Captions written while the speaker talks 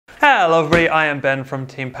Hello everybody, I am Ben from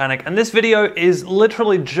Team Panic, and this video is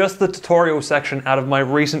literally just the tutorial section out of my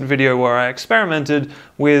recent video where I experimented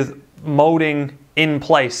with molding in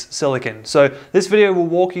place silicone. So this video will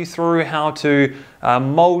walk you through how to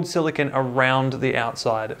mold silicone around the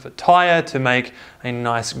outside of a tire to make a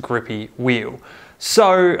nice grippy wheel.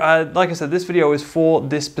 So like I said, this video is for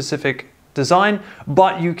this specific design,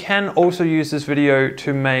 but you can also use this video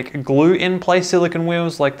to make glue in place silicone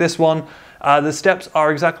wheels like this one. The steps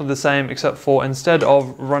are exactly the same, except for instead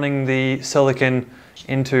of running the silicone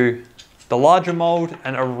into the larger mold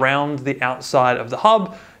and around the outside of the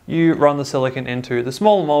hub, you run the silicone into the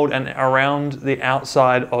small mold and around the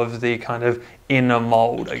outside of the kind of inner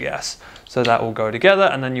mold, I guess. So that will go together,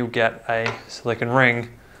 and then you'll get a silicone ring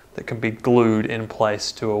that can be glued in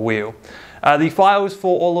place to a wheel. The files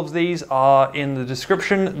for all of these are in the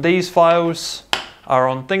description. These files are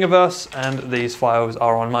on Thingiverse, and these files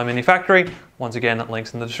are on My Mini Factory. Once again,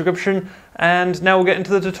 links in the description. And now we'll get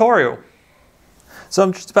into the tutorial. So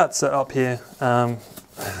I'm just about to set up here.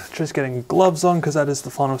 Just getting gloves on because that is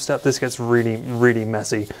the final step. This gets really, really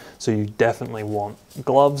messy, so you definitely want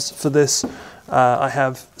gloves for this. I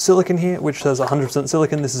have silicone here, which says 100%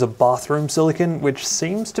 silicone. This is a bathroom silicone, which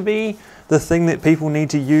seems to be the thing that people need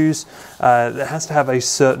to use. It has to have a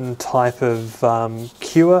certain type of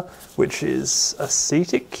cure, which is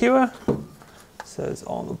acetic cure. It says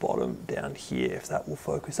on the bottom down here, if that will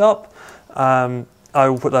focus up. I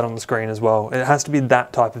will put that on the screen as well. It has to be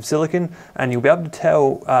that type of silicone, and you'll be able to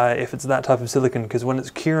tell if it's that type of silicone because when it's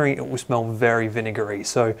curing, it will smell very vinegary.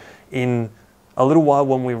 So in a little while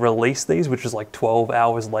when we release these, which is like 12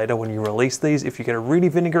 hours later when you release these, if you get a really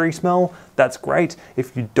vinegary smell, that's great.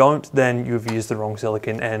 If you don't, then you've used the wrong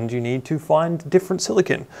silicone and you need to find different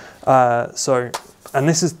silicone. And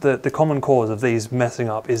this is the common cause of these messing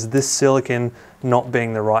up, is this silicone not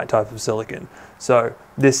being the right type of silicone. So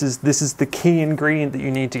this is the key ingredient that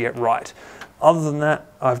you need to get right. Other than that,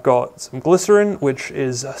 I've got some glycerin, which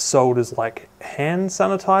is sold as like hand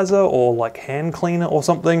sanitizer or like hand cleaner or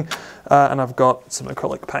something. And I've got some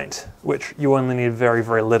acrylic paint, which you only need very,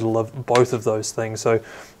 very little of both of those things. So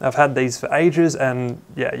I've had these for ages, and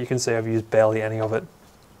yeah, you can see I've used barely any of it.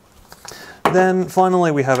 Then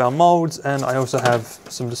finally we have our molds, and I also have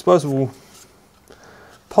some disposable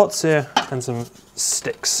pots here and some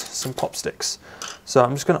sticks, some pop sticks. So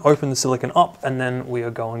I'm just going to open the silicone up, and then we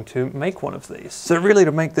are going to make one of these. So really,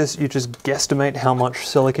 to make this, you just guesstimate how much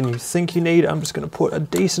silicone you think you need. I'm just going to put a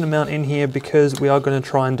decent amount in here because we are going to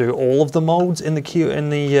try and do all of the molds in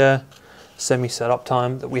the semi-setup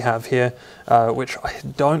time that we have here, which I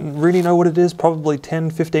don't really know what it is, probably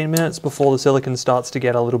 10-15 minutes before the silicone starts to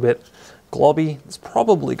get a little bit globby. It's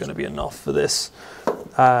probably going to be enough for this.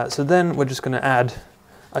 So then we're just going to add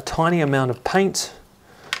a tiny amount of paint,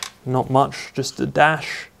 not much, just a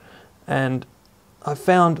dash. And I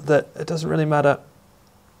found that it doesn't really matter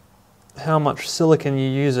how much silicone you're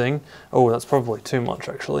using. Oh, that's probably too much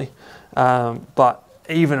actually. But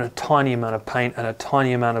even a tiny amount of paint and a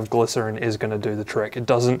tiny amount of glycerin is going to do the trick. It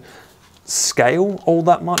doesn't scale all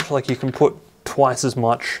that much. Like, you can put twice as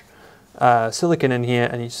much silicone in here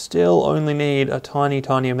and you still only need a tiny,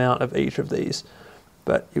 tiny amount of each of these.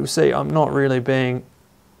 But you'll see I'm not really being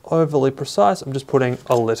overly precise. I'm just putting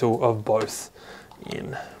a little of both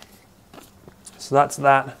in. So that's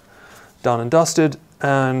that done and dusted,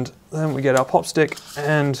 and then we get our pop stick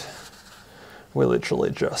and we literally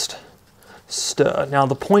just stir. Now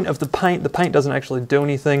the point of the paint doesn't actually do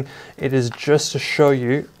anything. It is just to show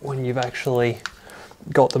you when you've actually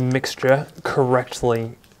got the mixture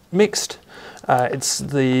correctly mixed. It's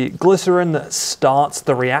the glycerin that starts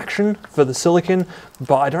the reaction for the silicone,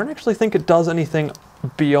 but I don't actually think it does anything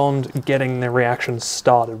beyond getting the reaction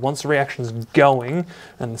started. Once the reaction's going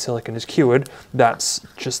and the silicone is cured, that's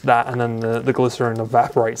just that, and then the glycerin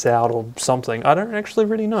evaporates out or something. I don't actually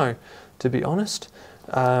really know, to be honest.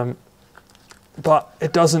 But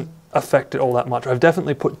it doesn't affect it all that much. I've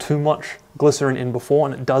definitely put too much glycerin in before,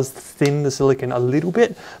 and it does thin the silicone a little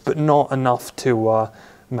bit, but not enough to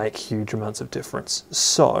make huge amounts of difference.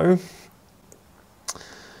 So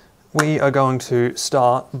we are going to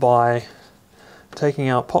start by taking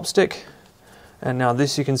our pop stick, and now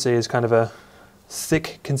this you can see is kind of a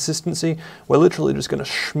thick consistency. We're literally just going to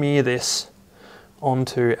smear this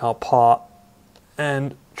onto our part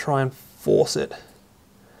and try and force it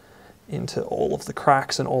into all of the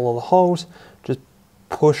cracks and all of the holes. Just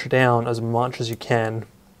push down as much as you can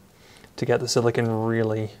to get the silicone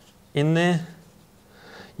really in there.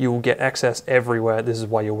 You will get excess everywhere. This is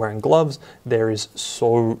why you're wearing gloves. There is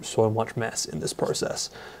so much mess in this process.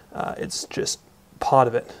 It's just part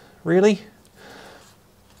of it, really.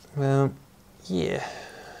 Yeah.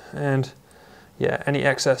 And yeah, any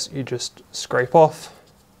excess you just scrape off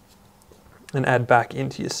and add back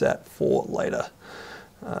into your set for later.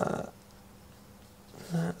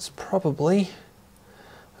 That's probably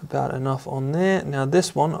about enough on there. Now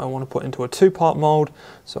this one I want to put into a 2-part mold,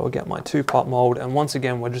 so I'll get my 2-part mold, and once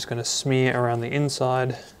again we're just going to smear around the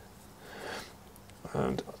inside.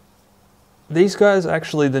 And these guys,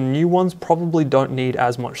 actually the new ones probably don't need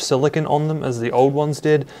as much silicone on them as the old ones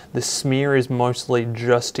did. The smear is mostly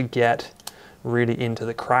just to get really into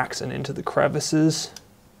the cracks and into the crevices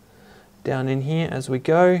down in here as we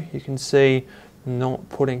go. You can see not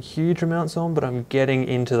putting huge amounts on, but I'm getting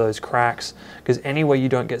into those cracks, because anywhere you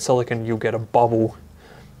don't get silicone, you'll get a bubble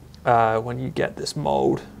when you get this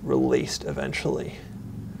mold released eventually.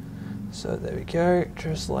 So there we go,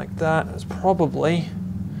 just like that. There's probably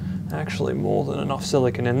actually more than enough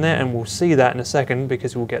silicone in there, and we'll see that in a second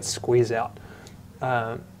because we'll get squeeze out.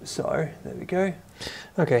 So there we go.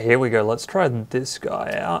 Okay, here we go. Let's try this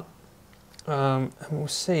guy out. And we'll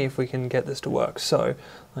see if we can get this to work. So,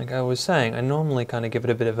 like I was saying, I normally kind of give it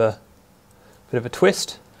a bit of a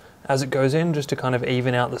twist as it goes in, just to kind of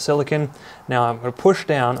even out the silicone. Now I'm going to push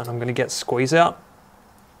down and I'm going to get squeeze out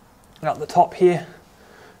the top here,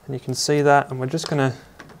 and you can see that. And we're just going to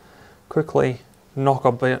quickly knock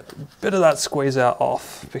a bit of that squeeze out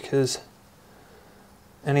off, because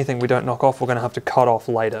anything we don't knock off, we're going to have to cut off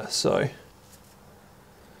later. So,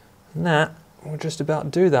 and that. We'll just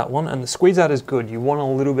about do that one, and the squeeze out is good. You want a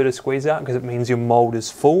little bit of squeeze out because it means your mold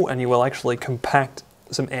is full, and you will actually compact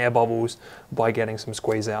some air bubbles by getting some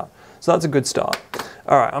squeeze out. So that's a good start.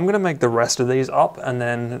 All right, I'm gonna make the rest of these up, and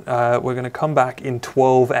then we're gonna come back in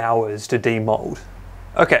 12 hours to demold.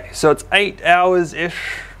 Okay, so it's 8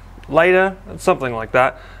 hours-ish later, something like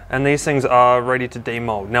that, and these things are ready to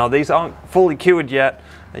demold. Now these aren't fully cured yet.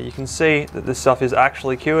 You can see that this stuff is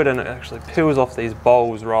actually cured, and it actually peels off these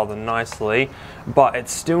bowls rather nicely, but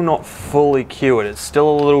it's still not fully cured. It's still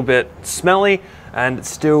a little bit smelly, and it's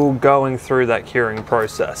still going through that curing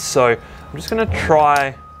process. So I'm just gonna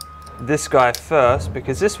try this guy first,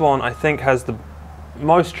 because this one I think has the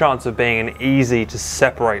most chance of being an easy to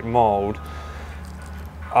separate mold.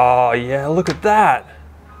 Oh yeah, look at that.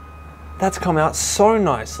 That's come out so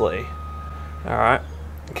nicely. All right,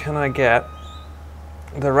 can I get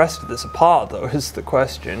the rest of this apart though, is the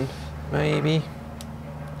question. Maybe.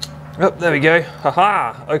 Oh, there we go.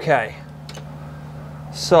 Haha, okay.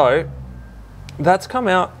 So, that's come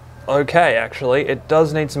out okay actually. It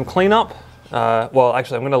does need some cleanup. Well,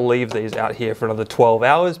 actually I'm gonna leave these out here for another 12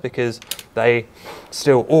 hours because they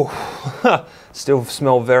still, still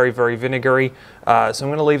smell very, very vinegary. So I'm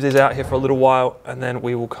gonna leave these out here for a little while, and then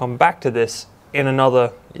we will come back to this in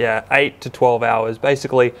another, 8 to 12 hours.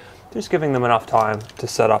 Basically, just giving them enough time to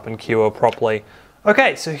set up and cure properly.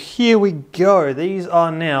 Okay, so here we go. These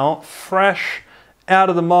are now fresh out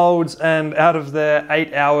of the molds and out of their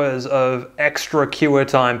 8 hours of extra cure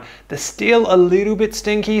time. They're still a little bit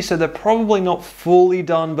stinky, so they're probably not fully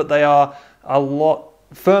done, but they are a lot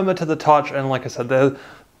firmer to the touch, and like I said, they're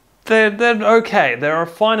okay. They're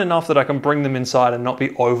fine enough that I can bring them inside and not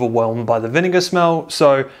be overwhelmed by the vinegar smell,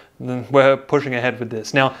 so we're pushing ahead with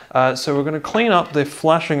this. Now, so we're going to clean up the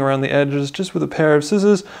flashing around the edges just with a pair of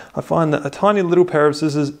scissors. I find that a tiny little pair of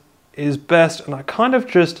scissors is best, and I kind of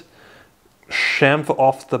just chamfer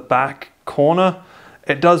off the back corner.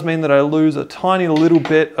 It does mean that I lose a tiny little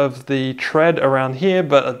bit of the tread around here,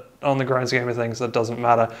 but on the grand scheme of things, that doesn't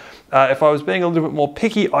matter. If I was being a little bit more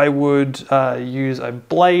picky, I would use a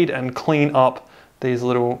blade and clean up these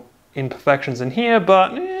little imperfections in here,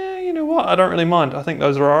 but you know what? I don't really mind. I think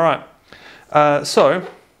those are all right. So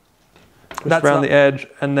just around the edge,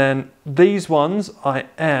 and then these ones I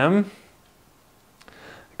am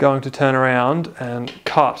going to turn around and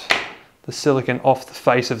cut the silicone off the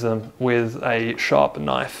face of them with a sharp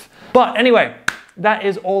knife. But anyway, that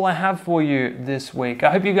is all I have for you this week.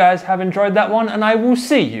 I hope you guys have enjoyed that one, and I will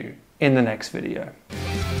see you in the next video.